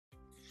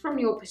from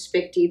your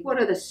perspective, what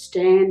are the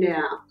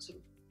standout sort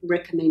of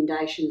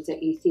recommendations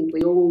that you think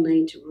we all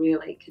need to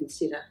really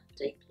consider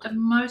deeply? The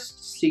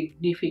most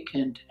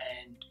significant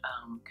and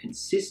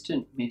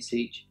consistent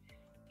message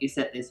is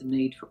that there's a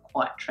need for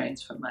quite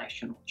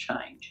transformational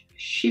change, a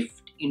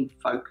shift in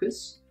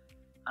focus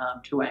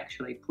to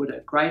actually put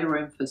a greater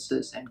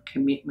emphasis and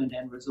commitment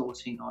and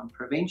resourcing on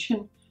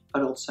prevention,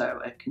 but also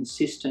a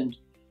consistent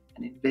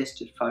and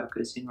invested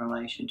focus in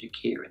relation to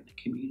care in the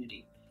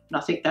community. And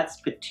I think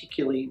that's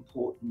particularly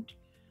important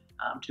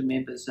to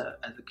members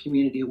of the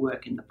community who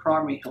work in the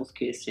primary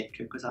healthcare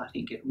sector, because I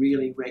think it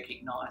really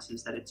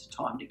recognises that it's a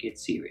time to get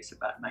serious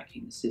about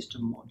making the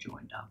system more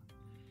joined up.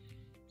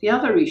 The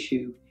other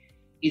issue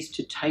is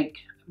to take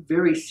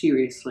very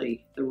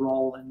seriously the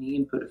role and the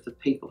input of the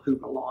people who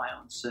rely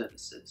on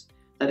services,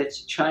 that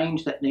it's a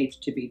change that needs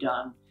to be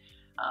done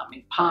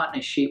in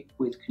partnership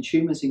with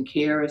consumers and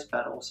carers,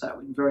 but also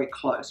in very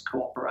close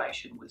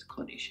cooperation with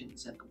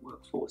clinicians and the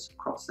workforce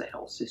across the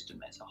health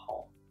system as a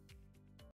whole.